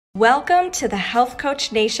Welcome to the Health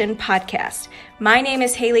Coach Nation podcast. My name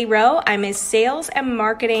is Haley Rowe. I'm a sales and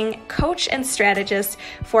marketing coach and strategist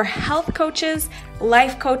for health coaches,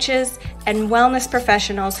 life coaches, and wellness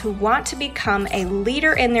professionals who want to become a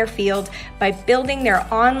leader in their field by building their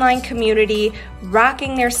online community,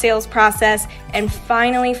 rocking their sales process, and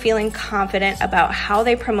finally feeling confident about how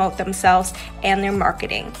they promote themselves and their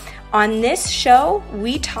marketing. On this show,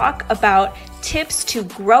 we talk about tips to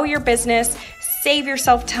grow your business, save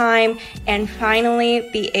yourself time, and finally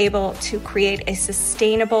be able to create a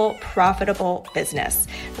sustainable, profitable business.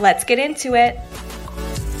 Let's get into it.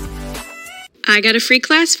 I got a free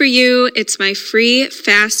class for you. It's my free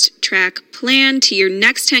fast track plan to your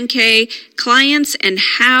next 10K clients and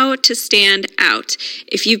how to stand out.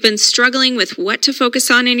 If you've been struggling with what to focus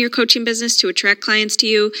on in your coaching business to attract clients to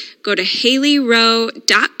you, go to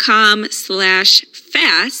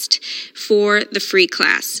haleyrowe.com/fast for the free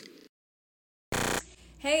class.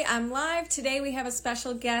 Hey, I'm live. Today we have a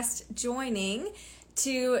special guest joining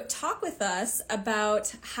to talk with us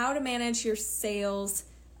about how to manage your sales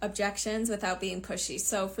objections without being pushy.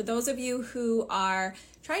 So for those of you who are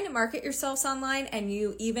trying to market yourselves online, and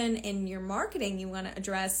you even in your marketing, you want to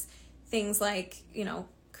address things like,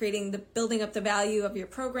 building up the value of your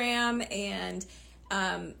program and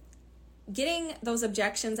getting those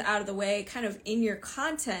objections out of the way kind of in your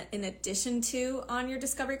content in addition to on your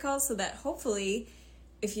discovery calls, so that hopefully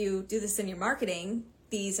if you do this in your marketing,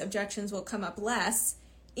 these objections will come up less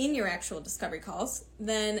in your actual discovery calls,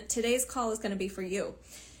 then today's call is going to be for you.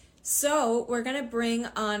 So we're going to bring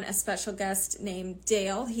on a special guest named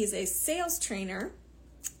Dale. He's a sales trainer,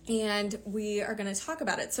 and we are going to talk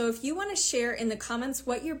about it. So if you want to share in the comments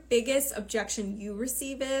what your biggest objection you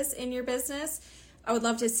receive is in your business, I would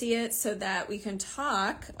love to see it so that we can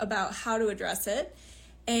talk about how to address it.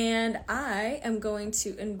 And I am going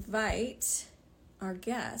to invite our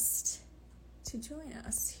guest to join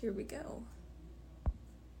us. Here we go.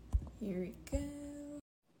 Here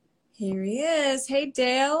he is. Hey,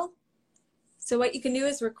 Dale. So what you can do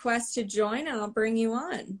is request to join, and I'll bring you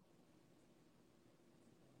on.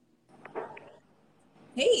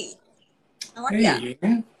 Hey, how are you?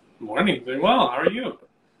 Hey, morning. Doing well. How are you?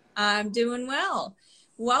 I'm doing well.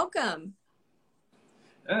 Welcome.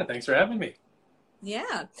 Yeah, thanks for having me.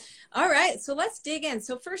 Yeah. All right. So let's dig in.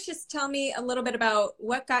 So first, just tell me a little bit about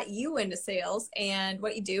what got you into sales and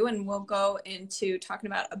what you do, and we'll go into talking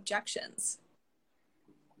about objections.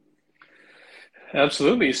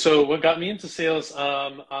 Absolutely. So what got me into sales,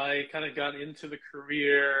 I kind of got into the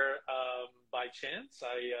career by chance.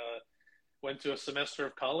 I went to a semester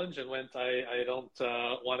of college and I don't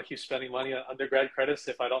want to keep spending money on undergrad credits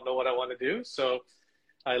if I don't know what I want to do. So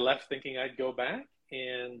I left thinking I'd go back.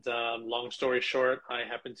 And long story short, I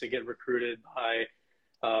happened to get recruited by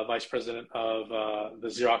vice president of the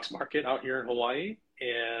Xerox market out here in Hawaii.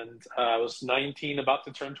 And I was 19, about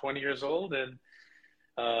to turn 20 years old, and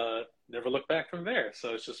never looked back from there.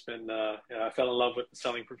 So it's just been, I fell in love with the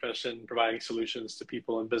selling profession, providing solutions to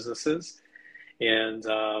people and businesses. And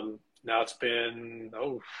now it's been,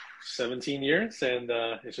 17 years, and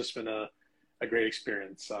it's just been a great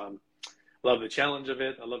experience. Love the challenge of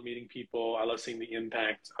it. I love meeting people. I love seeing the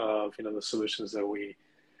impact of, the solutions that we,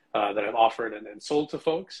 that I've offered and sold to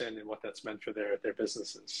folks, and what that's meant for their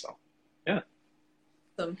businesses. So, yeah.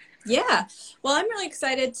 Awesome. Yeah. Well, I'm really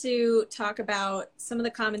excited to talk about some of the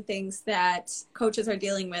common things that coaches are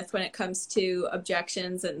dealing with when it comes to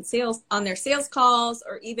objections and sales on their sales calls,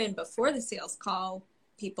 or even before the sales call,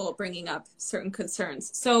 people bringing up certain concerns.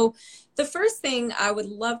 So the first thing I would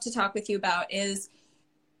love to talk with you about is,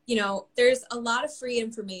 there's a lot of free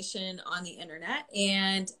information on the internet.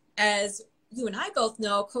 And as you and I both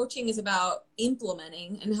know, coaching is about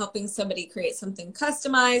implementing and helping somebody create something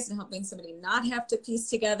customized and helping somebody not have to piece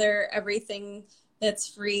together everything that's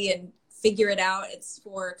free and figure it out. It's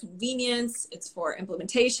for convenience. It's for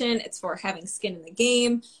implementation. It's for having skin in the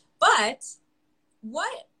game. But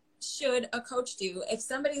what should a coach do if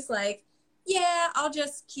somebody's like, yeah, I'll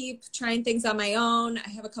just keep trying things on my own. I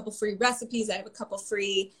have a couple free recipes. I have a couple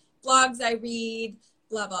free blogs I read,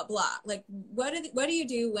 blah, blah, blah. Like, what do you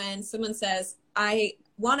do when someone says, I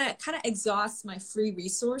want to kind of exhaust my free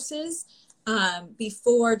resources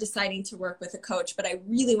before deciding to work with a coach, but I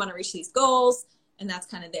really want to reach these goals? And that's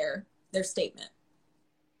kind of their statement.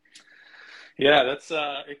 Yeah, that's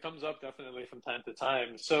it comes up definitely from time to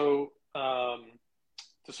time. So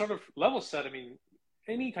to sort of level set,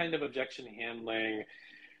 any kind of objection handling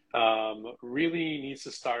really needs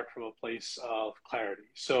to start from a place of clarity.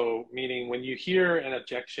 So meaning when you hear an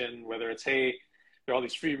objection, whether it's, hey, there are all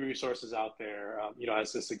these free resources out there,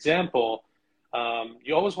 as this example,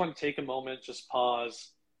 you always want to take a moment, just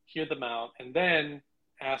pause, hear them out, and then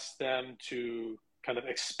ask them to kind of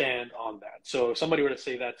expand on that. So if somebody were to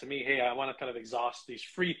say that to me, hey, I want to kind of exhaust these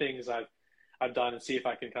free things I've done and see if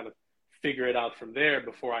I can kind of figure it out from there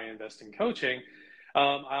before I invest in coaching,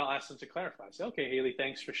 I'll ask them to clarify. Say, okay, Haley,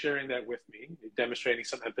 thanks for sharing that with me, demonstrating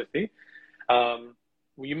some empathy.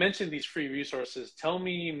 When you mentioned these free resources, tell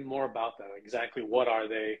me more about them. Exactly what are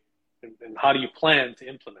they, and how do you plan to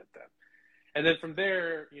implement them? And then from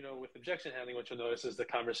there, with objection handling, what you'll notice is the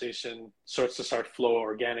conversation starts to flow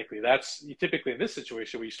organically. That's typically in this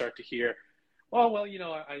situation where you start to hear, well,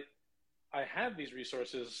 I have these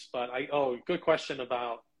resources, but good question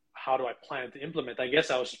about how do I plan to implement? I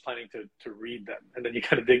guess I was just planning to read them. And then you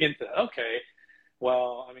kind of dig into that. Okay,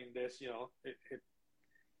 well, I mean,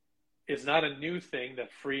 it's not a new thing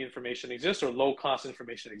that free information exists or low cost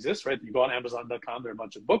information exists, right? You go on Amazon.com, there are a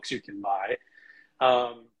bunch of books you can buy.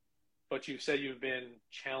 But you've said you've been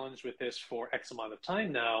challenged with this for X amount of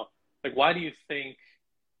time now. Like, why do you think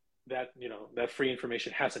that, that free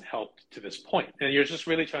information hasn't helped to this point? And you're just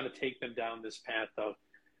really trying to take them down this path of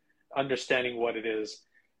understanding what it is.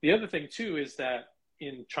 The other thing too is that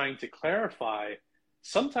in trying to clarify,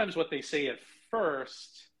 sometimes what they say at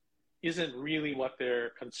first isn't really what their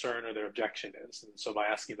concern or their objection is. And so by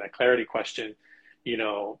asking that clarity question, you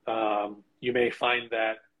may find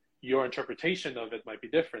that your interpretation of it might be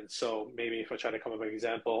different. So maybe if I try to come up with an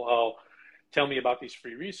example, tell me about these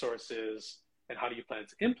free resources and how do you plan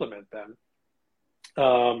to implement them?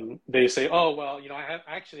 They say,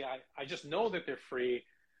 I just know that they're free.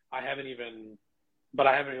 I haven't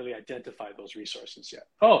really identified those resources yet.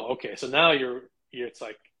 Oh, okay. So now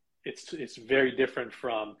it's very different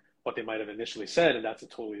from what they might have initially said. And that's a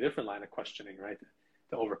totally different line of questioning, right?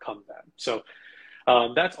 To overcome that. So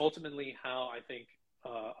that's ultimately how I think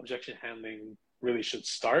objection handling really should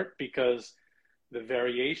start, because the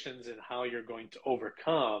variations in how you're going to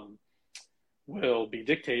overcome will be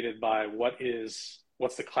dictated by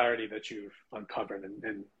what's the clarity that you've uncovered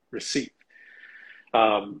and received.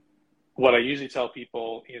 What I usually tell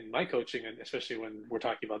people in my coaching, and especially when we're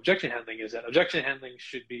talking about objection handling, is that objection handling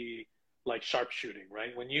should be like sharpshooting,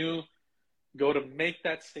 right? When you go to make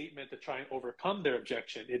that statement to try and overcome their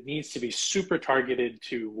objection, it needs to be super targeted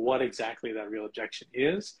to what exactly that real objection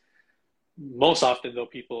is. Most often, though,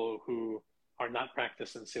 people who are not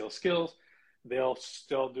practiced in sales skills, they'll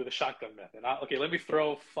still do the shotgun method. Okay, let me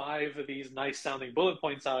throw 5 of these nice sounding bullet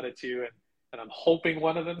points out at you, and I'm hoping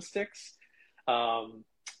one of them sticks. And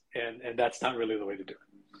that's not really the way to do it.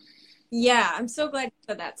 Yeah, I'm so glad you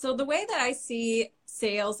said that. So the way that I see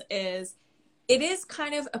sales is, it is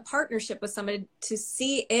kind of a partnership with somebody to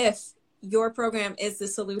see if your program is the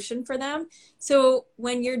solution for them. So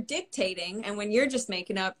when you're dictating and when you're just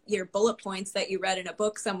making up your bullet points that you read in a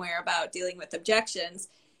book somewhere about dealing with objections,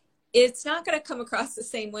 it's not going to come across the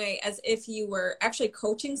same way as if you were actually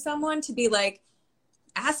coaching someone to be like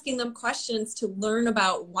asking them questions to learn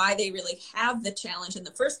about why they really have the challenge in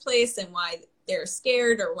the first place and why they're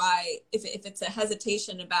scared, or why, if it's a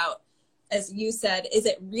hesitation about, as you said, is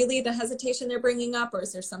it really the hesitation they're bringing up, or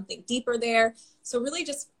is there something deeper there? So really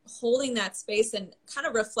just holding that space and kind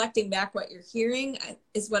of reflecting back what you're hearing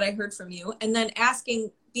is what I heard from you. And then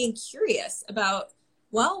being curious about,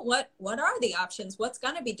 well, what are the options? What's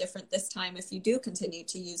going to be different this time if you do continue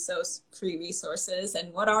to use those free resources?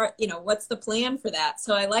 And what's the plan for that?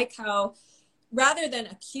 So I like how, rather than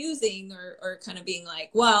accusing or kind of being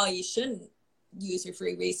like, well, you shouldn't use your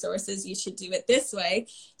free resources, you should do it this way,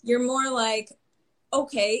 you're more like,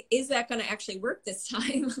 okay, is that going to actually work this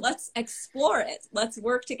time? Let's explore it. Let's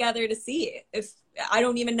work together to see if, I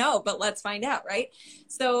don't even know, but let's find out, right?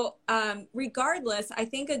 So regardless, I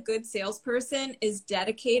think a good salesperson is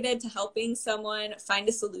dedicated to helping someone find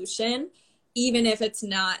a solution, even if it's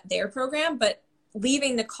not their program, but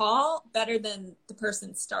leaving the call better than the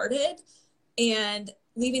person started, and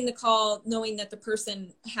leaving the call knowing that the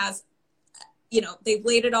person has, they've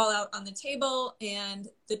laid it all out on the table and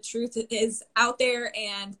the truth is out there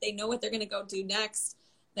and they know what they're going to go do next,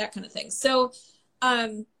 that kind of thing. So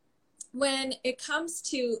when it comes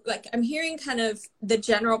to, like, I'm hearing kind of the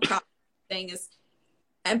general thing is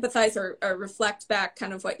empathize or reflect back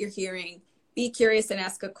kind of what you're hearing. Be curious and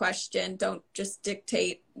ask a question. Don't just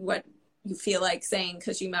dictate what you feel like saying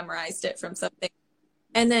because you memorized it from something.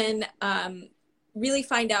 And then really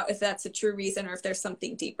find out if that's a true reason or if there's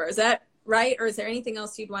something deeper. Is that right? Or is there anything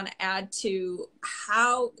else you'd want to add to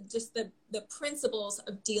how just the principles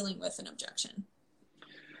of dealing with an objection?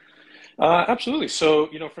 Absolutely. So,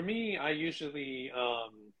 for me, I usually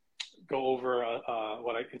go over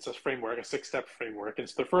it's a framework, a 6-step framework. And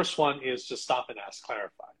so the first one is just stop and ask,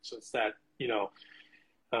 clarify. So it's that,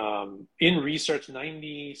 in research,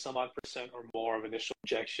 90 some odd % or more of initial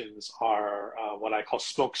objections are what I call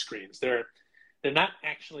smoke screens. They're not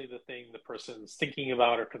actually the thing the person's thinking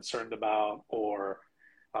about or concerned about or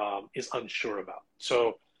is unsure about.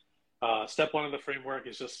 So step one of the framework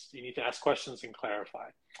is just you need to ask questions and clarify.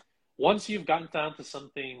 Once you've gotten down to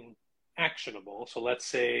something actionable, so let's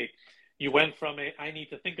say you went from I need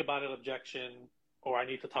to think about an objection or I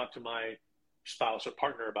need to talk to my spouse or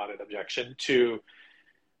partner about an objection to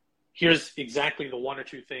here's exactly the one or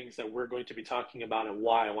two things that we're going to be talking about and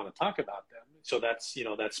why I want to talk about them. So that's,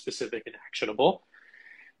 that's specific and actionable.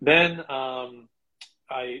 Then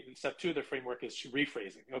step two of the framework is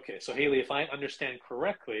rephrasing. Okay, so Haley, if I understand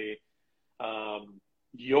correctly,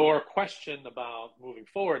 your question about moving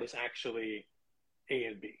forward is actually A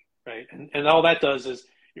and B, right? And all that does is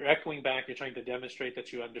you're echoing back, you're trying to demonstrate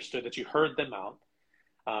that you understood, that you heard them out.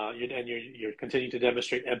 You're continuing to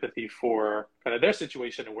demonstrate empathy for kind of their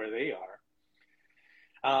situation and where they are.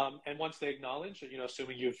 And once they acknowledge,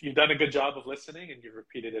 assuming you've done a good job of listening and you've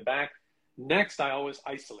repeated it back, next I always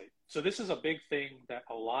isolate. So this is a big thing that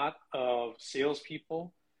a lot of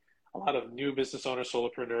salespeople, a lot of new business owners,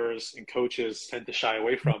 solopreneurs, and coaches tend to shy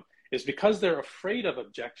away from, is because they're afraid of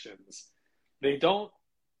objections. They don't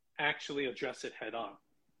actually address it head on.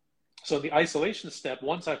 So the isolation step,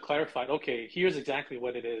 once I've clarified, okay, here's exactly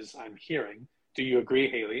what it is I'm hearing. Do you agree,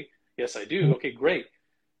 Haley? Yes, I do. Okay, great.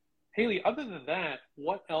 Haley, other than that,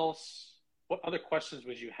 what other questions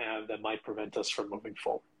would you have that might prevent us from moving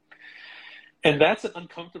forward? And that's an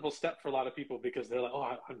uncomfortable step for a lot of people because they're like,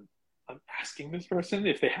 oh, I'm asking this person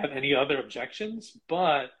if they have any other objections,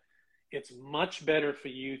 but it's much better for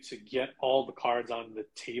you to get all the cards on the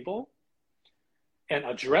table and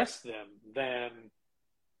address them than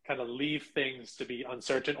kind of leave things to be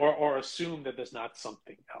uncertain or assume that there's not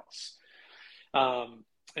something else.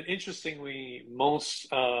 And interestingly, most,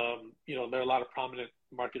 there are a lot of prominent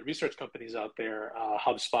market research companies out there,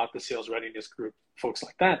 HubSpot, the Sales Readiness Group, folks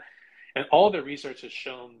like that. And all their research has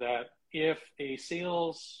shown that if a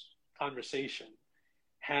sales conversation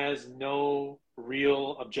has no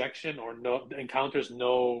real objection or encounters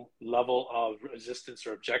no level of resistance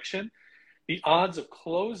or objection, the odds of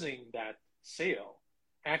closing that sale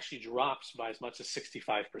actually drops by as much as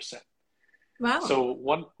 65%. Wow. So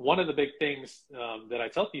one of the big things that I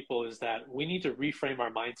tell people is that we need to reframe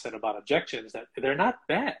our mindset about objections, that they're not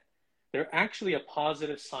bad. They're actually a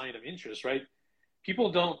positive sign of interest, right?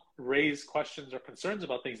 People don't raise questions or concerns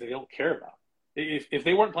about things they don't care about. If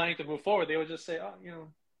they weren't planning to move forward, they would just say, oh,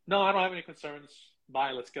 no, I don't have any concerns.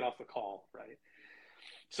 Bye, let's get off the call, right?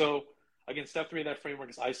 So again, step three of that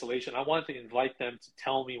framework is isolation. I want to invite them to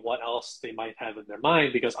tell me what else they might have in their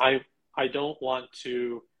mind because I don't want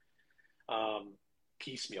to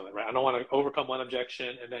piecemeal it, right? I don't want to overcome one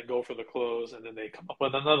objection and then go for the close and then they come up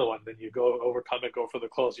with another one. Then you go overcome it, go for the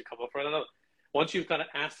close, you come up with another. Once you've kind of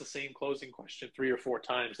asked the same closing question 3 or 4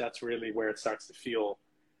 times, that's really where it starts to feel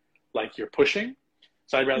like you're pushing.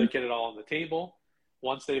 So I'd rather get it all on the table.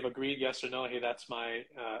 Once they've agreed yes or no, hey, that's my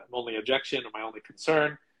only objection or my only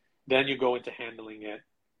concern, then you go into handling it.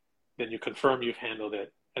 Then you confirm you've handled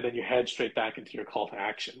it. And then you head straight back into your call to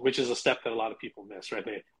action, which is a step that a lot of people miss, right?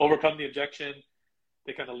 They overcome the objection.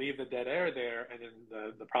 They kind of leave the dead air there. And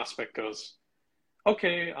then the prospect goes,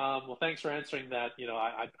 okay, well, thanks for answering that.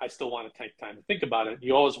 I still want to take time to think about it.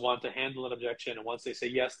 You always want to handle an objection. And once they say,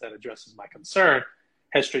 yes, that addresses my concern,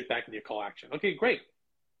 head straight back into your call action. Okay, great.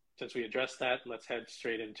 Since we addressed that, let's head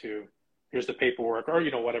straight into here's the paperwork or,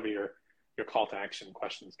 whatever your call to action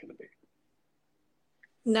question is going to be.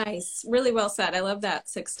 Nice. Really well said. I love that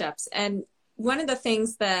 6 steps. And one of the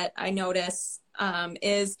things that I notice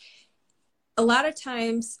is a lot of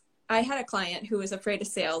times I had a client who was afraid of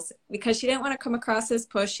sales because she didn't want to come across as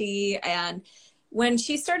pushy. And when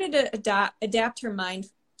she started to adapt her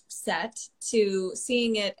mindset to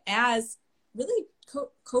seeing it as really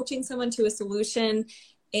coaching someone to a solution,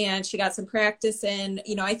 and she got some practice in,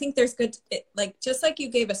 I think there's just like you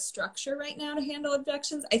gave a structure right now to handle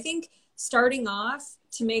objections. I think starting off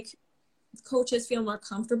to make coaches feel more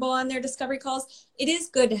comfortable on their discovery calls, it is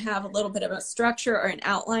good to have a little bit of a structure or an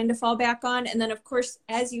outline to fall back on. And then of course,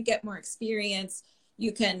 as you get more experience,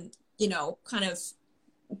 you can, kind of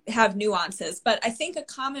have nuances. But I think a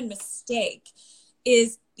common mistake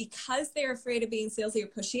is because they're afraid of being salesy or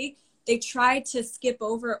pushy, they try to skip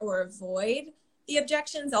over or avoid the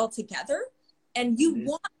objections altogether. And you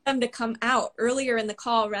want them to come out earlier in the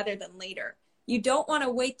call rather than later. You don't want to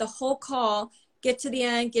wait the whole call, get to the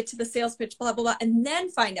end, get to the sales pitch, blah, blah, blah, and then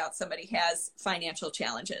find out somebody has financial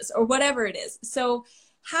challenges or whatever it is. So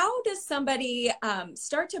how does somebody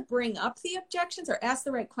start to bring up the objections or ask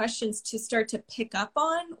the right questions to start to pick up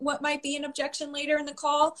on what might be an objection later in the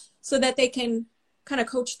call so that they can kind of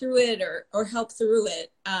coach through it or help through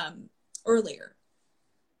it earlier?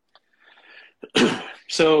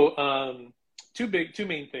 So two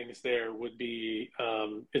main things there would be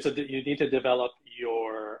you need to develop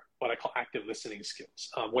your what I call active listening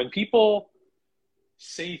skills. When people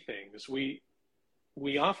say things,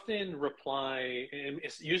 we often reply, and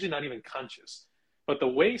it's usually not even conscious, but the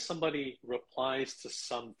way somebody replies to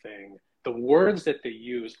something, the words that they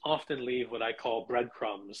use often leave what I call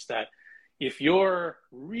breadcrumbs that if you're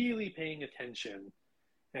really paying attention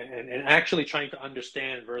and actually trying to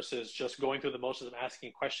understand versus just going through the motions of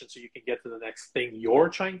asking questions so you can get to the next thing you're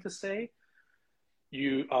trying to say,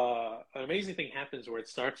 an amazing thing happens where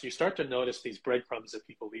you start to notice these breadcrumbs that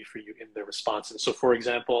people leave for you in their responses. So for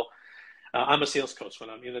example, I'm a sales coach. When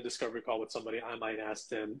I'm in a discovery call with somebody, I might ask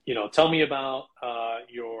them, tell me about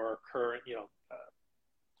your current,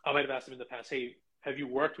 I might have asked them in the past, hey, have you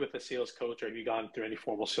worked with a sales coach or have you gone through any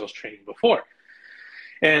formal sales training before?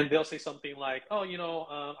 And they'll say something like, oh,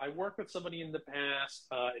 I worked with somebody in the past.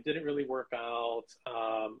 It didn't really work out.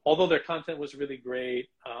 Although their content was really great,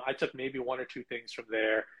 I took maybe one or two things from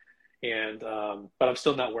there, but I'm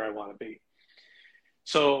still not where I want to be.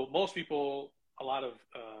 So most people, a lot of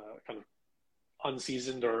kind of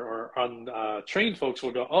unseasoned or untrained folks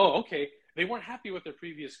will go, oh, okay, they weren't happy with their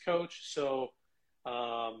previous coach, so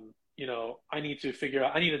I need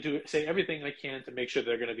to say everything I can to make sure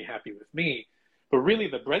they're going to be happy with me. But really,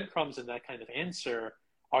 the breadcrumbs in that kind of answer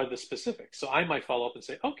are the specifics. So I might follow up and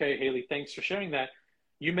say, okay, Haley, thanks for sharing that.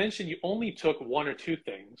 You mentioned you only took one or two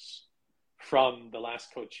things from the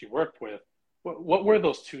last coach you worked with. What were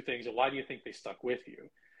those two things, and why do you think they stuck with you?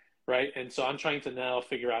 Right? And so I'm trying to now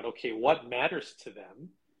figure out, okay, what matters to them?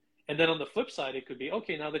 And then on the flip side, it could be,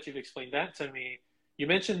 okay, now that you've explained that to me, you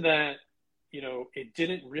mentioned that, it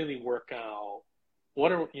didn't really work out.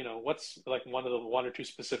 What's like one or two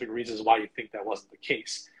specific reasons why you think that wasn't the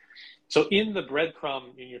case? So in the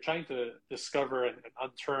breadcrumb, you're trying to discover and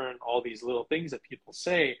unturn all these little things that people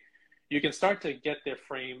say, you can start to get their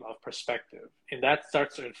frame of perspective. And that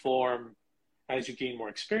starts to inform, as you gain more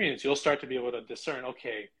experience, you'll start to be able to discern,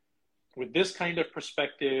 okay, with this kind of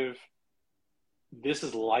perspective, this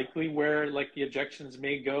is likely where like the objections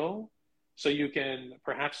may go. So you can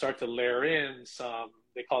perhaps start to layer in some,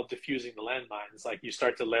 they call it diffusing the landmines. Like you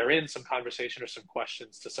start to layer in some conversation or some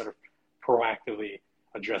questions to sort of proactively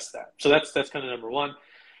address that. So that's kind of number one.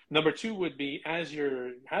 Number two would be, as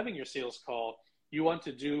you're having your sales call, you want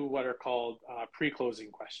to do what are called pre-closing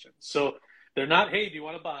questions. So they're not, hey, do you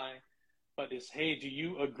want to buy? But it's, hey, do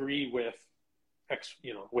you agree with X,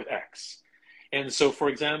 with X? And so, for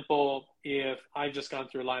example, if I've just gone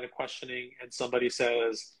through a line of questioning and somebody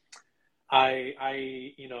says,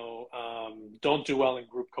 I don't do well in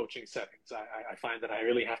group coaching settings. I find that I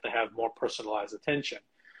really have to have more personalized attention.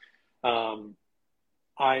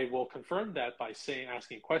 I will confirm that by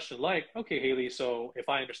asking a question like, okay, Haley, so if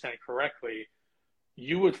I understand correctly,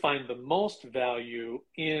 you would find the most value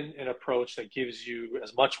in an approach that gives you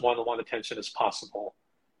as much one-on-one attention as possible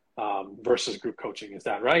versus group coaching. Is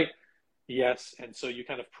that right? Yes. And so you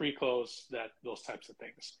kind of pre-close those types of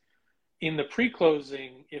things. In the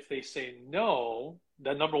pre-closing, if they say no,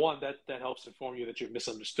 then number one, that helps inform you that you've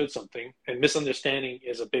misunderstood something. And misunderstanding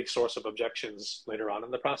is a big source of objections later on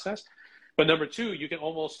in the process. But number two, you can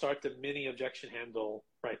almost start the mini objection handle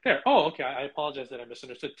right there. Oh, okay, I apologize that I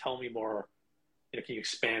misunderstood. Tell me more. Can you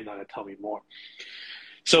expand on it? Tell me more.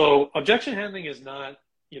 So objection handling is not,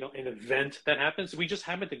 an event that happens. We just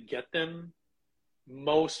happen to get them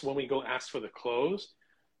most when we go ask for the close.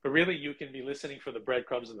 But really, you can be listening for the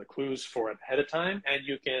breadcrumbs and the clues for it ahead of time, and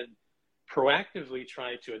you can proactively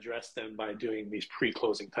try to address them by doing these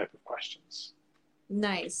pre-closing type of questions.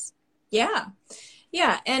 Nice. Yeah.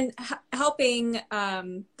 Yeah. And helping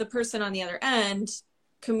the person on the other end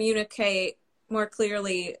communicate more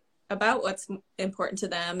clearly about what's important to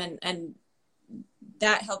them. And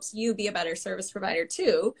that helps you be a better service provider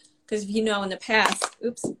too. Because if in the past,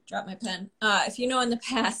 oops, dropped my pen. If in the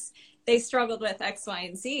past, they struggled with X, Y,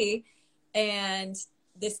 and Z, and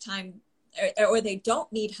this time, or they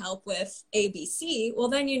don't need help with A, B, C, well,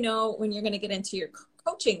 then when you're going to get into your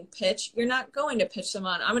coaching pitch, you're not going to pitch them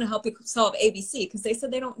on, I'm going to help you solve A, B, C, because they said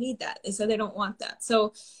they don't need that. They said they don't want that.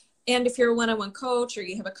 So, and if you're a one-on-one coach or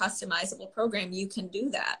you have a customizable program, you can do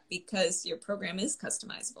that because your program is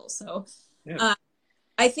customizable. So yeah.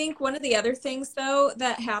 I think one of the other things, though,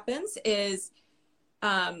 that happens is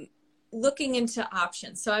looking into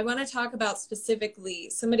options. So I want to talk about specifically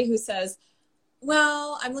somebody who says,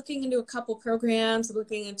 Well, I'm looking into a couple programs. I'm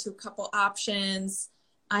looking into a couple options.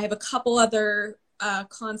 I have a couple other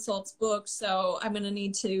consults booked, so I'm going to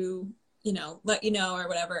need to, let you know or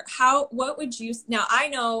whatever. What would you, now I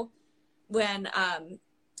know when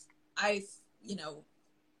I've,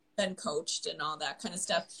 been coached and all that kind of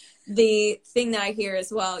stuff, the thing that I hear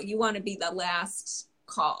is, well, you want to be the last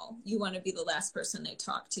call. You want to be the last person they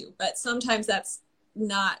talk to. But sometimes that's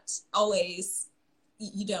not always,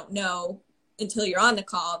 you don't know until you're on the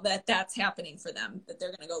call that that's happening for them, that they're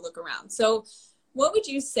going to go look around. So what would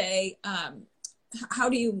you say, how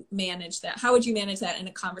do you manage that? How would you manage that in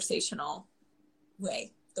a conversational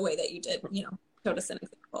way, the way that you did, showed us an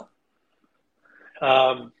example?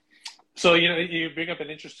 So, you bring up an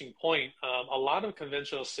interesting point. A lot of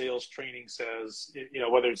conventional sales training says,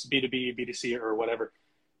 whether it's B2B, B2C, or whatever,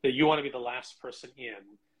 that you want to be the last person in.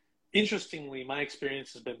 Interestingly, my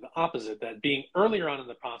experience has been the opposite, that being earlier on in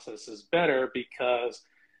the process is better because,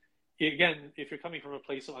 again, if you're coming from a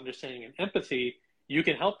place of understanding and empathy, you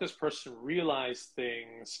can help this person realize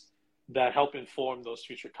things that help inform those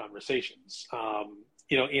future conversations.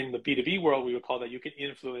 In the B2B world, we would call that you can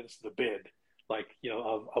influence the bid.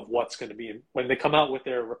 Of what's going to be when they come out with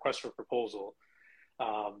their request for proposal,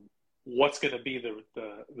 what's going to be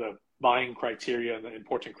the buying criteria and the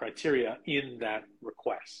important criteria in that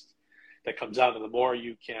request that comes out. And the more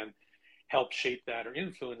you can help shape that or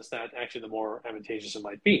influence that, actually, the more advantageous it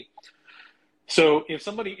might be. So if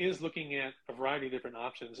somebody is looking at a variety of different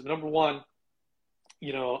options, number one,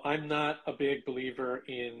 I'm not a big believer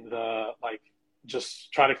in the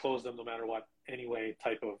just try to close them no matter what anyway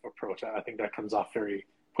type of approach. I think that comes off very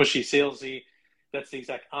pushy, salesy. That's the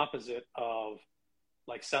exact opposite of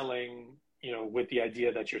selling, with the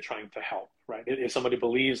idea that you're trying to help, right? If somebody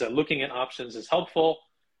believes that looking at options is helpful,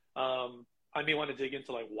 I may want to dig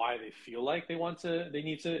into why they feel like they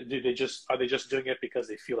need to. Are they just doing it because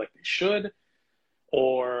they feel like they should,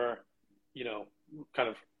 or kind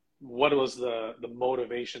of what was the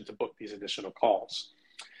motivation to book these additional calls?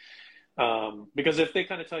 Because if they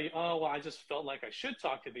kind of tell you, oh, well, I just felt like I should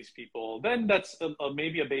talk to these people, then that's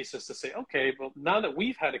maybe a basis to say, okay, well, now that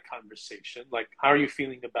we've had a conversation, how are you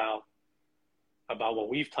feeling about what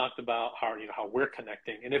we've talked about, how we're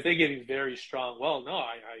connecting? And if they give you very strong, well, no,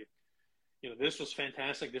 I this was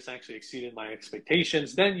fantastic, this actually exceeded my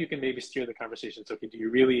expectations, then you can maybe steer the conversation. So,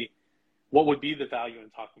 okay, what would be the value in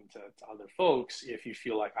talking to other folks if you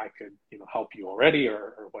feel like I could, help you already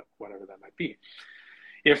or whatever that might be.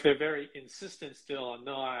 If they're very insistent still on,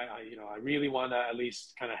 no, I really want to at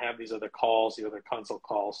least kind of have these other calls, the other consult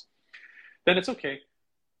calls, then it's okay.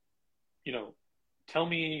 Tell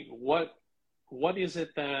me what is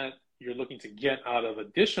it that you're looking to get out of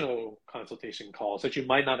additional consultation calls that you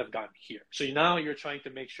might not have gotten here. So now you're trying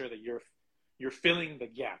to make sure that you're filling the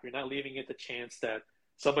gap. You're not leaving it the chance that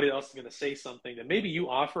somebody else is going to say something that maybe you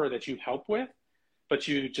offer or that you help with, but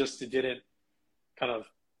you just didn't kind of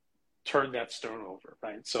turn that stone over,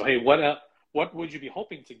 right? So, hey, what would you be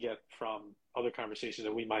hoping to get from other conversations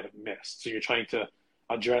that we might have missed? So you're trying to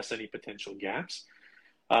address any potential gaps.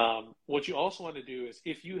 What you also want to do is,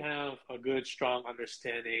 if you have a good, strong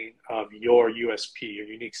understanding of your USP, your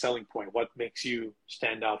unique selling point, what makes you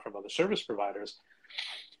stand out from other service providers,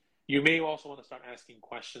 you may also want to start asking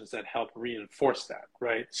questions that help reinforce that,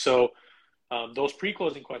 right? So those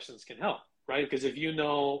pre-closing questions can help. Right? Because if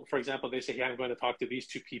for example, they say, hey, I'm going to talk to these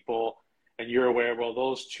two people, and you're aware, well,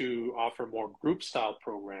 those two offer more group style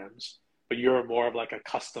programs, but you're more of a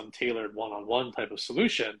custom tailored one-on-one type of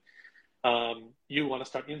solution, you want to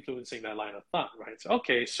start influencing that line of thought, right? So,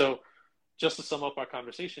 okay, so just to sum up our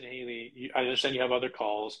conversation, Haley, I understand you have other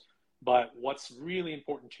calls, but what's really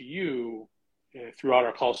important to you throughout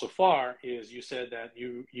our call so far is you said that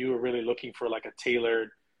you are really looking for a tailored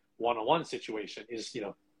one-on-one situation.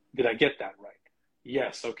 Did I get that right?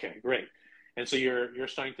 Yes. Okay, great. And so you're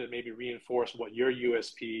starting to maybe reinforce what your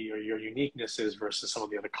USP or your uniqueness is versus some of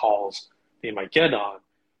the other calls they might get on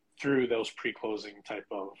through those pre-closing type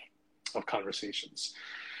of conversations.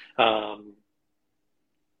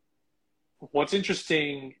 What's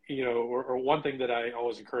interesting, or one thing that I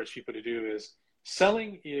always encourage people to do is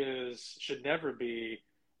selling should never be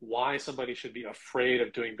why somebody should be afraid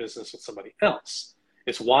of doing business with somebody else.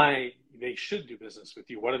 It's why they should do business with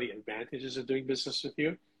you. What are the advantages of doing business with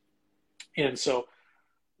you? And so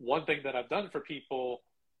one thing that I've done for people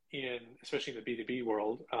especially in the B2B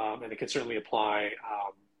world, and it can certainly apply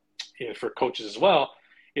for coaches as well,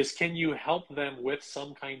 is can you help them with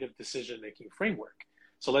some kind of decision-making framework?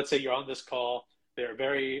 So let's say you're on this call, they're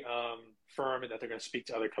very firm in that they're going to speak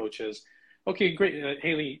to other coaches. Okay, great.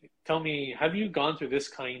 Haley, tell me, have you gone through this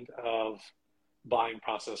kind of buying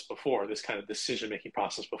process before, this kind of decision-making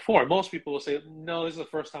process before. Most people will say, no, this is the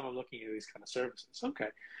first time I'm looking at these kind of services. Okay.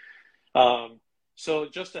 So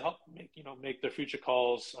just to help make their future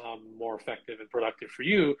calls more effective and productive for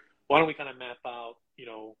you, why don't we kind of map out,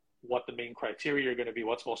 what the main criteria are going to be,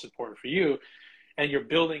 what's most important for you, and you're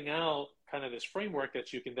building out kind of this framework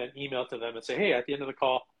that you can then email to them and say, hey, at the end of the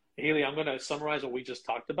call, Haley, I'm going to summarize what we just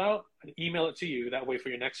talked about and email it to you. That way for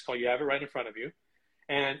your next call, you have it right in front of you.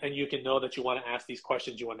 And you can know that you want to ask these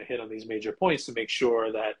questions, you want to hit on these major points to make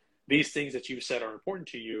sure that these things that you've said are important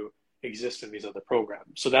to you exist in these other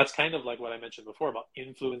programs. So that's kind of like what I mentioned before about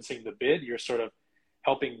influencing the bid. You're sort of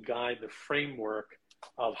helping guide the framework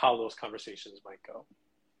of how those conversations might go.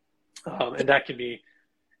 And that can be,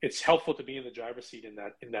 it's helpful to be in the driver's seat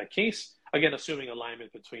in that case. Again, assuming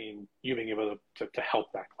alignment between you being able to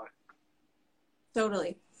help that client.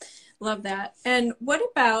 Totally. Love that. And what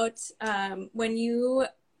about when you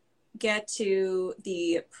get to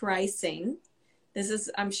the pricing? This is,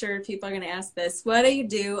 I'm sure people are going to ask this. What do you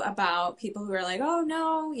do about people who are like, oh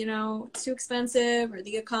no, it's too expensive, or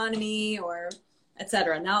the economy, or et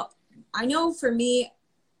cetera? Now, I know for me,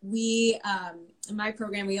 we, in my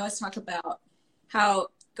program, we always talk about how,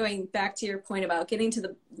 going back to your point about getting to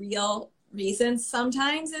the real reasons,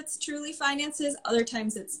 sometimes it's truly finances. Other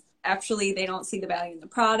times it's actually they don't see the value in the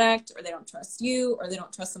product, or they don't trust you, or they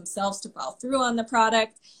don't trust themselves to follow through on the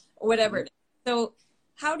product, or whatever it is. So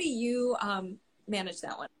how do you manage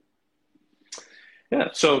that one? Yeah,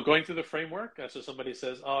 so going through the framework, so somebody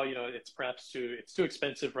says, oh, it's too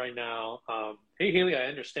expensive right now. Hey, Haley, I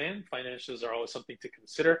understand finances are always something to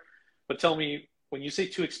consider, but tell me, when you say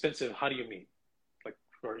too expensive, how do you mean?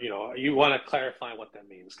 Or, you want to clarify what that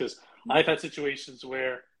means. Because I've had situations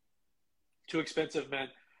where too expensive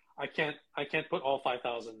meant I can't put all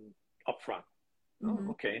 5,000 up front. Mm-hmm.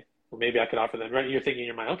 Oh, okay. Well, maybe I could offer them, right? You're thinking in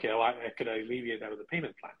your mind, okay, well, I could alleviate that with a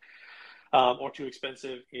payment plan. Or too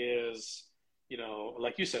expensive is,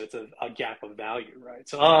 like you said, it's a gap of value, right?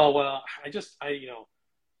 So, oh, well,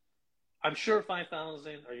 I'm sure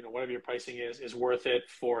 5,000 or whatever your pricing is worth it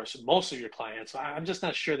for most of your clients. I'm just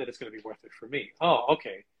not sure that it's going to be worth it for me. Oh,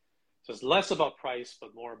 okay. So it's less about price,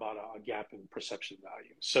 but more about a gap in perception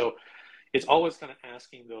value. So it's always kind of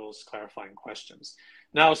asking those clarifying questions.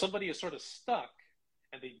 Now, if somebody is sort of stuck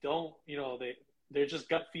and they don't, their just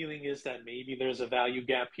gut feeling is that maybe there's a value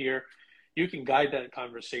gap here, you can guide that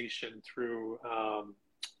conversation through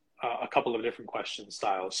a couple of different question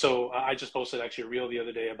styles. So I just posted actually a reel the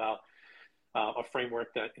other day about a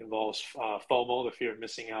framework that involves FOMO, the fear of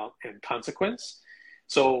missing out, and consequence.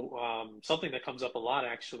 So something that comes up a lot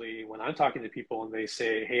actually when I'm talking to people and they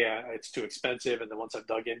say, hey, it's too expensive. And then once I've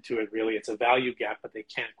dug into it, really it's a value gap, but they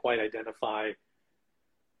can't quite identify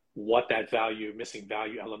what that missing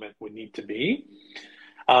value element would need to be.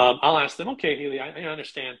 I'll ask them, okay, Haley, I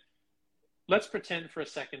understand. Let's pretend for a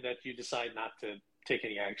second that you decide not to take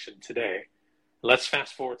any action today. Let's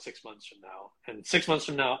fast forward 6 months from now. And 6 months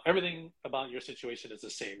from now, everything about your situation is the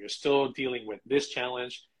same. You're still dealing with this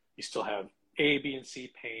challenge. You still have A, B, and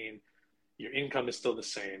C pain. Your income is still the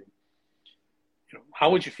same. How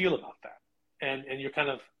would you feel about that? And you're kind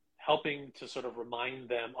of helping to sort of remind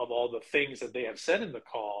them of all the things that they have said in the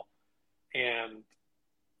call, and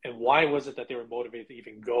why was it that they were motivated to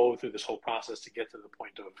even go through this whole process to get to the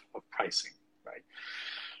point of pricing, right?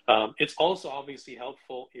 It's also obviously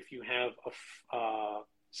helpful if you have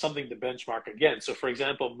something to benchmark again. So for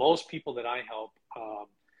example, most people that I help,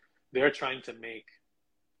 they're trying to make,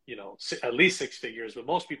 at least 6 figures, but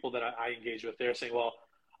most people that I engage with, they're saying, well,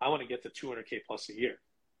 I want to get to 200K plus a year.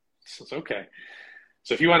 So it's okay.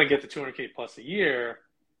 So if you want to get to 200K plus a year,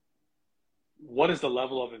 what is the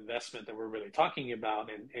level of investment that we're really talking about?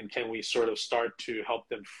 And can we sort of start to help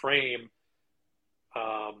them frame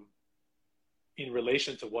in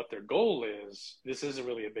relation to what their goal is? This isn't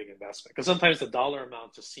really a big investment, because sometimes the dollar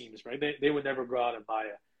amount just seems, right? They would never go out and buy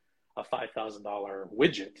a $5,000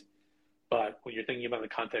 widget. But when you're thinking about the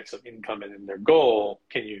context of income and in their goal,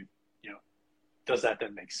 does that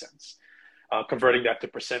then make sense? Converting that to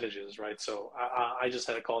percentages, right? So I just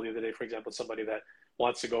had a call the other day, for example, somebody that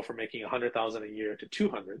wants to go from making 100,000 a year to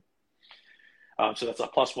 200. So that's a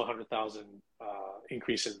plus 100,000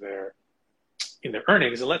 increase in their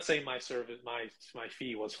earnings. And let's say my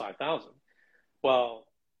fee was 5,000. Well,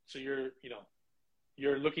 so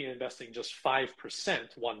you're looking at investing just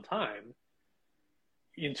 5% one time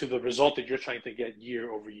into the result that you're trying to get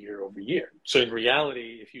year over year over year. So in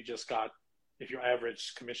reality, if your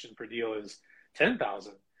average commission per deal is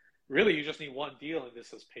 10,000, really you just need one deal and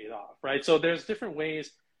this has paid off, right? So there's different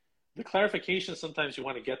ways. The clarification, sometimes you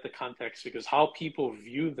want to get the context, because how people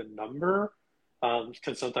view the number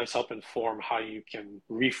can sometimes help inform how you can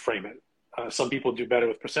reframe it. Some people do better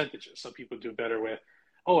with percentages. Some people do better with,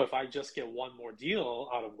 oh, if I just get one more deal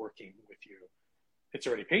out of working with you, it's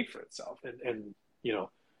already paid for itself. And you know,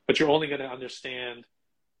 but you're only going to understand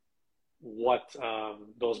what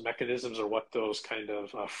those mechanisms or what those kind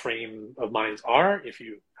of frame of minds are if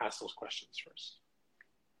you ask those questions first.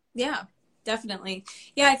 Yeah, definitely.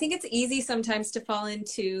 Yeah, I think it's easy sometimes to fall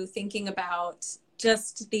into thinking about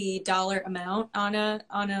just the dollar amount on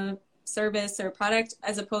a service or product,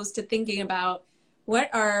 as opposed to thinking about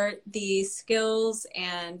what are the skills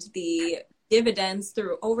and the dividends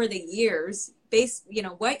through over the years, based, you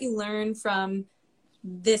know, what you learn from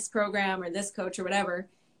this program or this coach or whatever,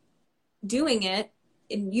 doing it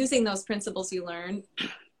and using those principles you learn,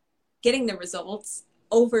 getting the results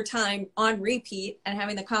over time on repeat, and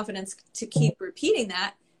having the confidence to keep repeating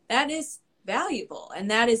that, that is valuable.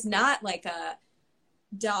 And that is not like a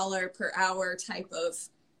dollar per hour type of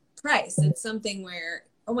price. It's something where,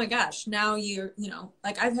 oh my gosh, now you know,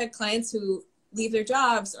 like I've had clients who leave their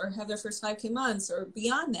jobs or have their first 5K months or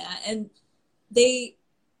beyond that, and they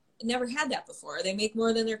never had that before. They make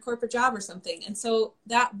more than their corporate job or something. And so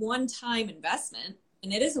that one-time investment,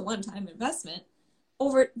 and it is a one-time investment,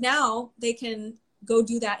 over now they can go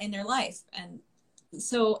do that in their life. And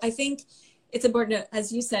so I think it's important to,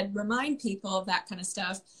 as you said, remind people of that kind of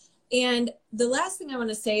stuff. And the last thing I want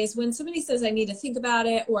to say is when somebody says, I need to think about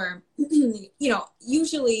it, or, you know,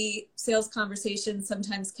 usually sales conversations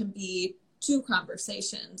sometimes can be 2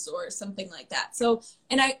 conversations or something like that. So,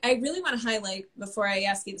 and I really want to highlight before I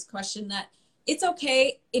ask you this question that it's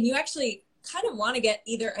okay. And you actually kind of want to get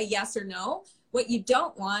either a yes or no. What you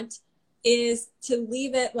don't want is to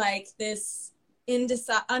leave it like this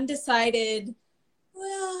undecided,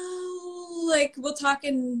 well, like we'll talk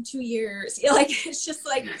in 2 years. Like, it's just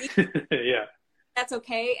like, yeah, that's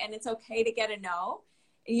okay. And it's okay to get a no.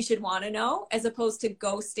 And you should want to know, as opposed to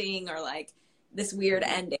ghosting or like this weird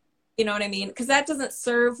ending. You know what I mean? Because that doesn't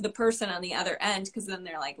serve the person on the other end, because then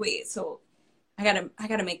they're like, wait, so I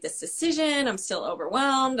gotta make this decision. I'm still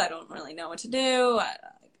overwhelmed. I don't really know what to do.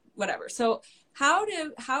 Whatever. So how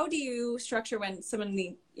do you structure when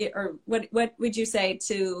someone or what would you say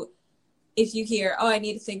to, if you hear, oh, I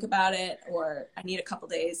need to think about it, or I need a couple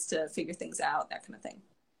days to figure things out, that kind of thing?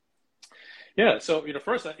 Yeah. So, you know,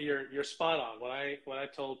 first, you're spot on. What I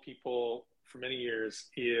told people for many years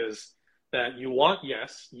is that you want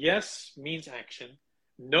yes. Yes means action.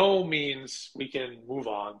 No means we can move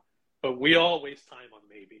on. But we all waste time on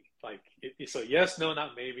maybe. Like, so yes, no,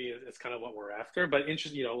 not maybe. It's kind of what we're after. But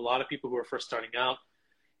interesting, you know, a lot of people who are first starting out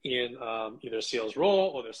in either a sales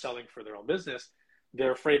role or they're selling for their own business,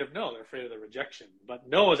 they're afraid of no. They're afraid of the rejection. But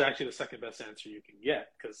no is actually the second best answer you can get,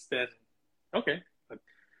 because then, okay,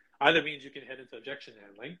 either means you can head into objection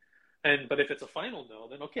handling, but if it's a final no,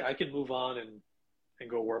 then okay, I can move on and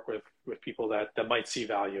go work with people that might see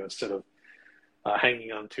value, instead of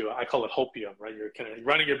hanging on to, I call it hopium, right? You're kind of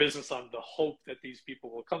running your business on the hope that these people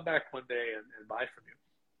will come back one day and buy from you.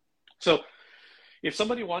 So if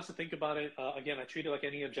somebody wants to think about it, again, I treat it like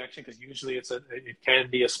any objection, because usually it can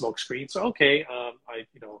be a smoke screen. So, okay,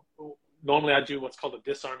 normally I do what's called a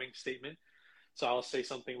disarming statement. So I'll say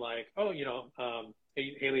something like, oh,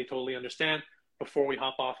 hey, Haley, totally understand. Before we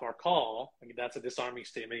hop off our call, I mean, that's a disarming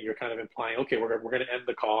statement. You're kind of implying, okay, we're going to end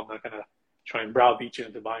the call. I'm not going to try and browbeat you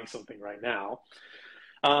into buying something right now.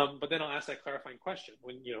 But then I'll ask that clarifying question.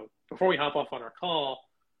 Before we hop off on our call,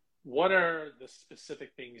 what are the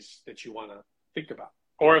specific things that you want to think about?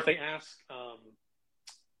 Or if they ask,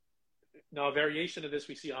 now a variation of this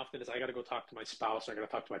we see often is, I got to go talk to my spouse, or I got to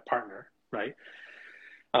talk to my partner, right?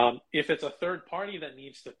 If it's a third party that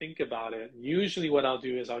needs to think about it, usually what I'll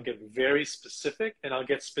do is I'll get very specific, and I'll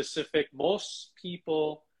get specific. Most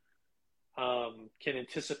people can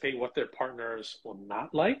anticipate what their partners will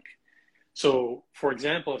not like. So, for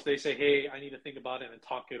example, if they say, hey, I need to think about it and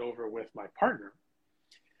talk it over with my partner,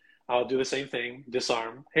 I'll do the same thing,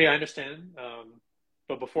 disarm. Hey, I understand,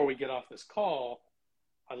 but before we get off this call,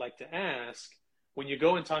 I'd like to ask, when you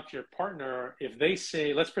go and talk to your partner, if they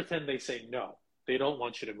say, let's pretend they say no, they don't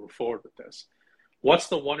want you to move forward with this. What's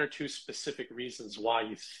the one or two specific reasons why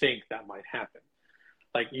you think that might happen?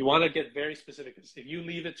 Like, you want to get very specific. If you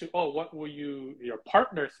leave it to, oh, what will your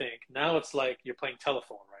partner think? Now it's like you're playing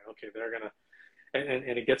telephone, right? Okay, they're going to,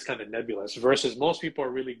 and it gets kind of nebulous, versus most people are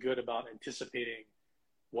really good about anticipating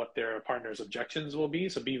what their partner's objections will be.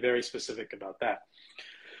 So be very specific about that.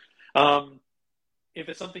 If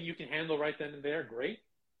it's something you can handle right then and there, great.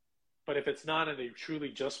 But if it's not, and they truly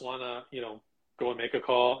just want to, go and make a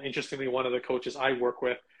call. Interestingly, one of the coaches I work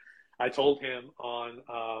with, I told him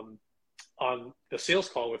on the sales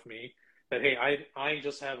call with me that, hey, I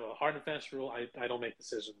just have a hard and fast rule. I don't make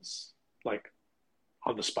decisions like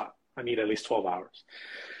on the spot. I need at least 12 hours.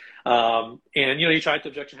 And, you know, he tried to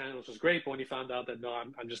objection handle, which was great. But when he found out that, no,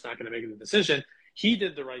 I'm just not going to make the decision, he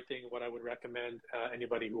did the right thing. What I would recommend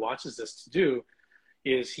anybody who watches this to do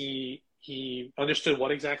is he understood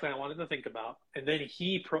what exactly I wanted to think about. And then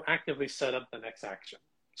he proactively set up the next action.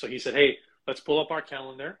 So he said, hey, let's pull up our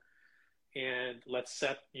calendar and let's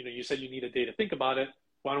set, you know, you said you need a day to think about it.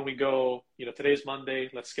 Why don't we go, you know, today's Monday.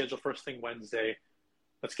 Let's schedule first thing Wednesday.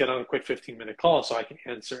 Let's get on a quick 15-minute call so I can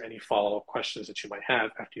answer any follow-up questions that you might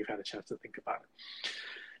have after you've had a chance to think about it.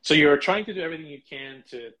 So you're trying to do everything you can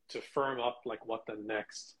to firm up like what the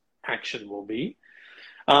next action will be.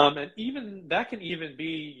 And even that can even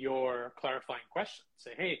be your clarifying question.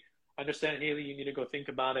 Say, hey, understand, Haley, you need to go think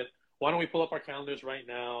about it. Why don't we pull up our calendars right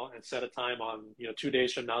now and set a time on, you know, 2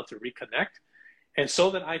 days from now to reconnect? And so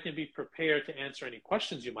that I can be prepared to answer any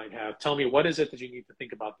questions you might have, tell me what is it that you need to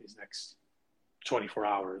think about these next 24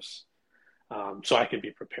 hours, so I can be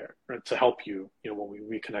prepared, right, to help you, you know, when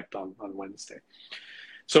we reconnect on Wednesday.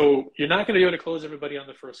 So you're not going to be able to close everybody on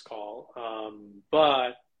the first call,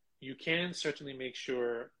 but you can certainly make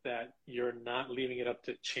sure that you're not leaving it up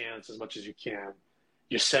to chance as much as you can.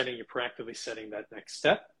 You're proactively setting that next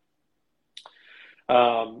step.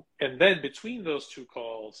 And then between those two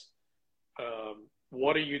calls,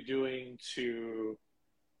 what are you doing to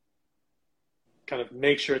kind of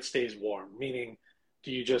make sure it stays warm? Meaning,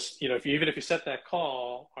 do you just, you know, even if you set that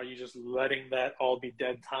call, are you just letting that all be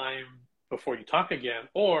dead time before you talk again?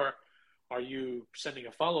 Or are you sending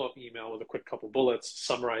a follow-up email with a quick couple bullets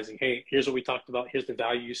summarizing, hey, here's what we talked about. Here's the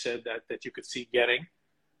value you said that you could see getting,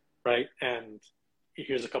 right? And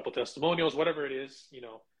here's a couple testimonials, whatever it is, you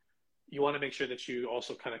know, you want to make sure that you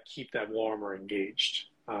also kind of keep that warm or engaged,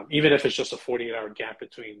 even if it's just a 48-hour gap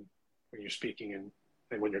between when you're speaking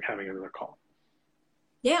and when you're having another call.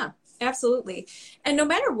 Yeah, absolutely. And no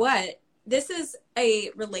matter what, this is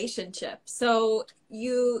a relationship. So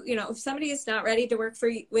you know, if somebody is not ready to work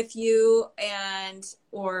with you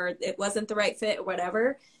or it wasn't the right fit or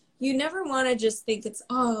whatever, you never want to just think it's,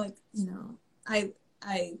 oh, you know,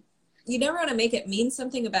 you never want to make it mean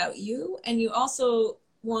something about you. And you also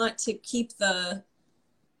want to keep the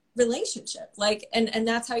relationship, like, and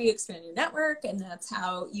that's how you expand your network, and that's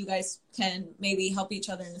how you guys can maybe help each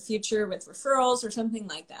other in the future with referrals or something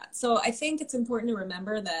like that. So I think it's important to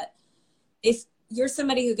remember that if you're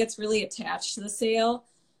somebody who gets really attached to the sale,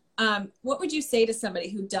 what would you say to somebody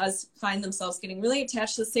who does find themselves getting really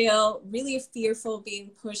attached to the sale, really fearful,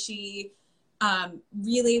 being pushy,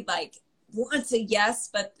 really like wants a yes,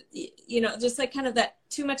 but you know, just like kind of that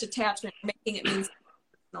too much attachment, making it mean something?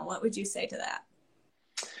 What would you say to that?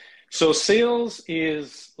 So sales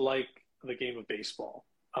is like the game of baseball.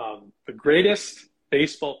 The greatest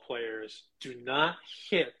baseball players do not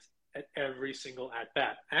hit at every single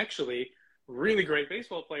at-bat. Actually, really great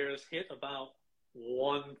baseball players hit about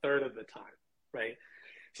 1/3 of the time, right?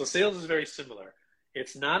 So sales is very similar.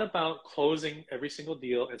 It's not about closing every single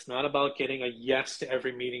deal. It's not about getting a yes to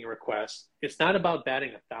every meeting request. It's not about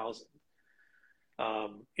batting 1,000.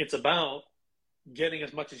 It's about getting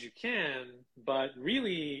as much as you can, but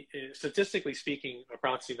really, statistically speaking,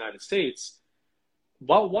 across the United States,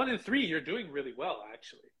 well, 1 in 3, you're doing really well,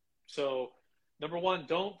 actually. So, number one,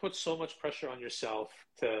 don't put so much pressure on yourself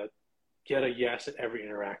to get a yes at every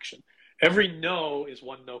interaction. Every no is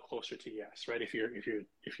one no closer to yes, right? If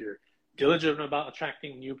you're diligent about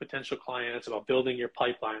attracting new potential clients, about building your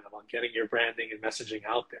pipeline, about getting your branding and messaging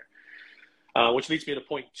out there. Which leads me to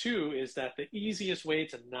point 2, is that the easiest way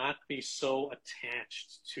to not be so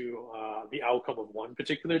attached to the outcome of one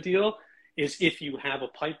particular deal is if you have a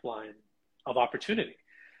pipeline of opportunity.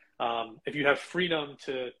 If you have freedom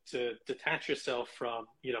to detach yourself from,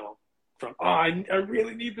 I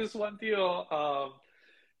really need this one deal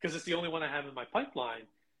because it's the only one I have in my pipeline,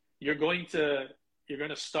 you're going to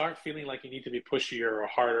start feeling like you need to be pushier or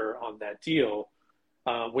harder on that deal,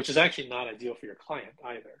 which is actually not ideal for your client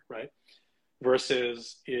either, right?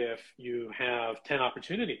 Versus if you have 10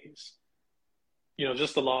 opportunities,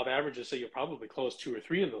 just the law of averages say you'll probably close 2 or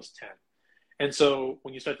 3 of those 10. And so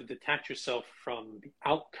when you start to detach yourself from the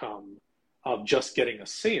outcome of just getting a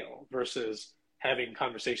sale versus having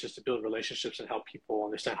conversations to build relationships and help people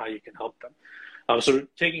understand how you can help them. So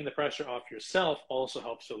taking the pressure off yourself also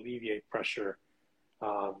helps to alleviate pressure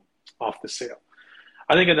off the sale.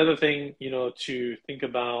 I think another thing, to think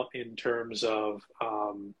about in terms of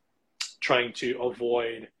trying to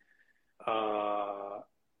avoid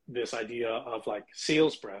this idea of like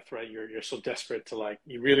sales breath, right? You're so desperate to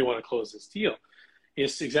you really want to close this deal.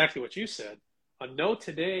 Is exactly what you said. A no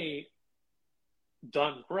today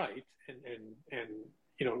done right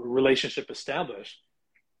and relationship established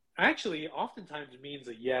actually oftentimes means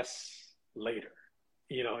a yes later.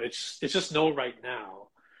 It's just no right now.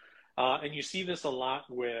 And you see this a lot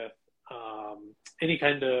with any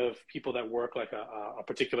kind of people that work like a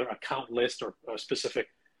particular account list or a specific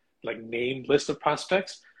like named list of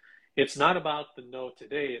prospects. It's not about the no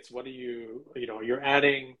today. It's what are you're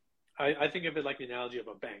adding. I think of it like the analogy of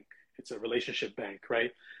a bank. It's a relationship bank,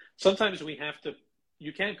 right? Sometimes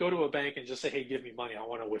you can't go to a bank and just say, hey, give me money. I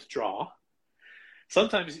want to withdraw.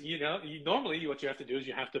 Sometimes, normally what you have to do is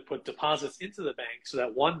you have to put deposits into the bank so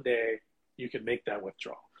that one day you can make that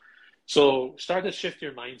withdrawal. So start to shift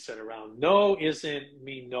your mindset around. No isn't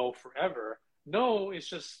mean no forever. No is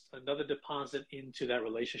just another deposit into that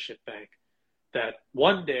relationship bank that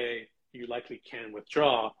one day you likely can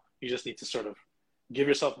withdraw. You just need to sort of give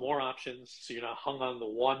yourself more options so you're not hung on the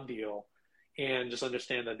one deal, and just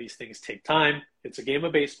understand that these things take time. It's a game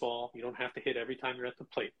of baseball. You don't have to hit every time you're at the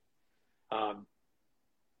plate.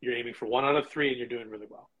 You're aiming for 1 out of 3 and you're doing really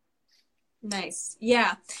well. Nice.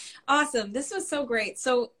 Yeah. Awesome. This was so great.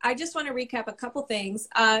 So I just want to recap a couple things.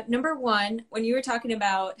 Number one, when you were talking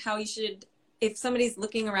about how you should, if somebody's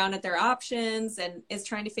looking around at their options and is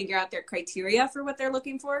trying to figure out their criteria for what they're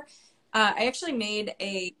looking for, I actually made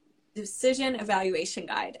a decision evaluation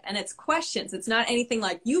guide, and it's questions. It's not anything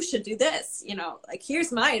like you should do this, like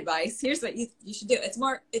here's my advice, here's what you should do.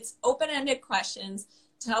 It's open-ended questions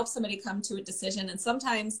to help somebody come to a decision. And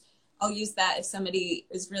sometimes I'll use that if somebody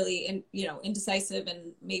is really indecisive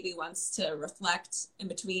and maybe wants to reflect in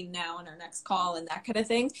between now and our next call and that kind of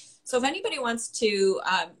thing. So if anybody wants to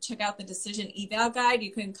check out the decision eval guide,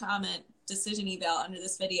 you can comment decision eval under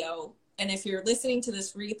this video. And if you're listening to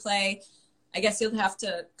this replay, I guess you'll have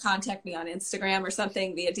to contact me on Instagram or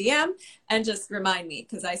something via DM and just remind me,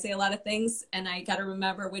 because I say a lot of things and I got to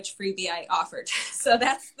remember which freebie I offered. So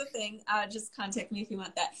that's the thing. Just contact me if you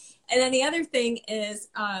want that. And then the other thing is,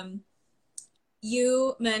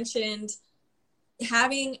 you mentioned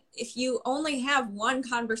if you only have one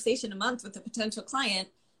conversation a month with a potential client,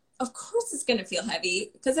 of course it's going to feel heavy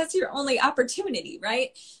because that's your only opportunity, right?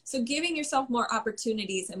 So giving yourself more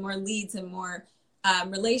opportunities and more leads and more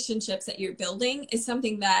relationships that you're building is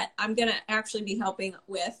something that I'm going to actually be helping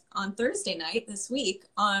with on Thursday night this week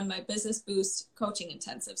on my Business Boost coaching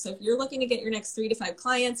intensive. So if you're looking to get your next 3 to 5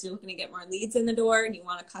 clients, you're looking to get more leads in the door and you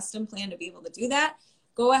want a custom plan to be able to do that,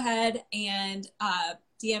 go ahead and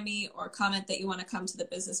DM me or comment that you want to come to the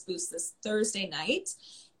Business Boost this Thursday night,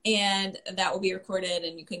 and that will be recorded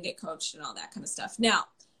and you can get coached and all that kind of stuff. Now,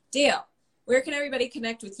 Dale, where can everybody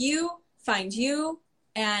connect with you, find you,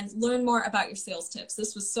 and learn more about your sales tips?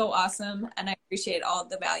 This was so awesome, and I appreciate all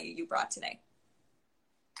the value you brought today.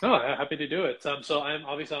 Oh, happy to do it. So I'm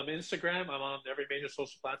obviously on Instagram. I'm on every major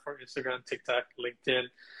social platform: Instagram, TikTok, LinkedIn.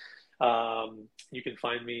 You can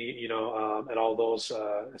find me, at all those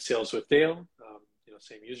Sales with Dale,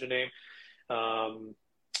 same username.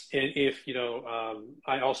 And if,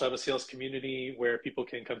 I also have a sales community where people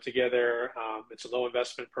can come together. It's a low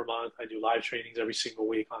investment per month. I do live trainings every single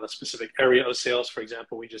week on a specific area of sales. For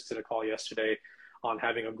example, we just did a call yesterday on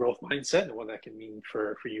having a growth mindset and what that can mean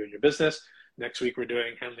for you and your business. Next week, we're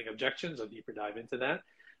doing handling objections, a deeper dive into that.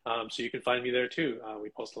 So you can find me there too. We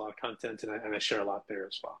post a lot of content and I share a lot there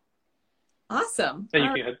as well. Awesome. And you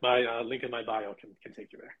can hit my link in my bio can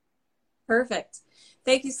take you there. Perfect.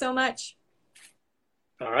 Thank you so much.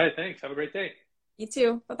 All right. Thanks. Have a great day. You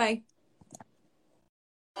too. Bye-bye.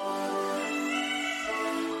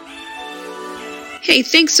 Hey,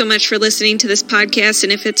 thanks so much for listening to this podcast.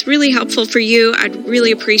 And if it's really helpful for you, I'd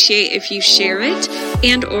really appreciate if you share it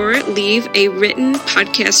and or leave a written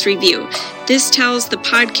podcast review. This tells the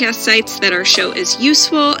podcast sites that our show is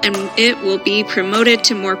useful and it will be promoted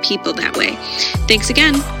to more people that way. Thanks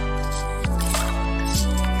again.